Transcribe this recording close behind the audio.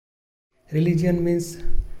Religion means,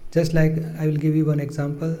 just like I will give you one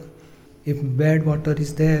example. If bad water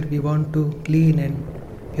is there, we want to clean and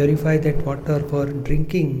purify that water for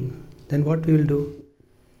drinking, then what we will do?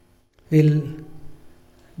 We'll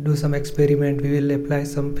do some experiment, we will apply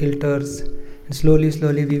some filters, and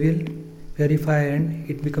slowly we will purify and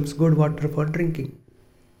it becomes good water for drinking.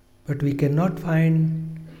 But we cannot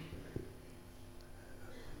find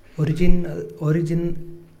original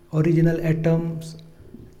atoms,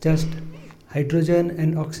 just hydrogen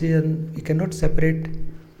and oxygen. We cannot separate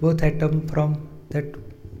both atoms from that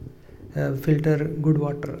filter good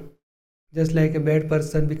water. Just like a bad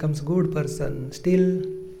person becomes good person, still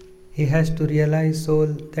he has to realize soul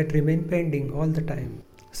that remain pending all the time.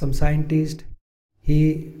 Some scientist,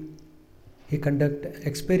 he conduct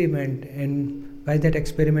experiment, and by that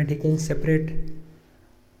experiment he can separate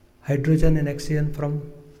hydrogen and oxygen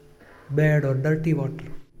from bad or dirty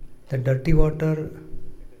water. The dirty water,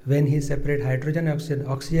 when he separate hydrogen and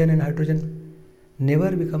oxygen and hydrogen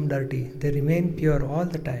never become dirty, they remain pure all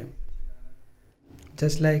the time.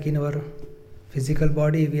 Just like in our physical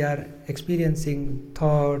body, we are experiencing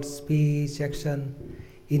thoughts, speech, action.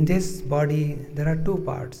 In this body there are two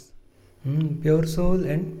parts, pure soul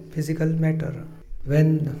and physical matter.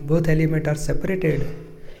 When both elements are separated,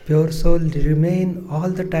 pure soul remain all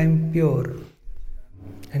the time pure.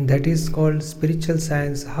 And that is called spiritual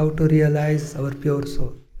science, how to realize our pure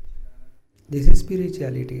soul. This is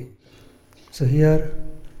spirituality. So here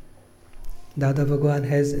Dada Bhagwan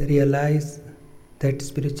has realized that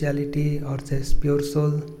spirituality or this pure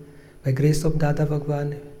soul. By grace of Dada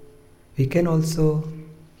Bhagwan, we can also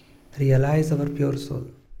realize our pure soul.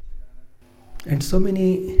 And so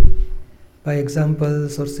many, by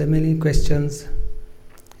examples or so many questions,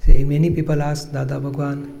 many people ask Dada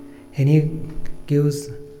Bhagwan, and he gives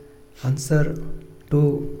answer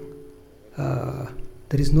to,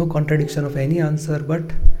 there is no contradiction of any answer, but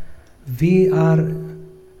we are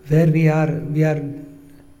where we are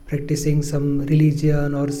practicing some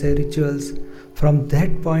religion or say rituals. From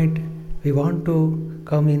that point we want to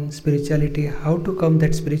come in spirituality. How to come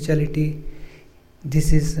that spirituality?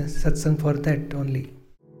 This is satsang for that only.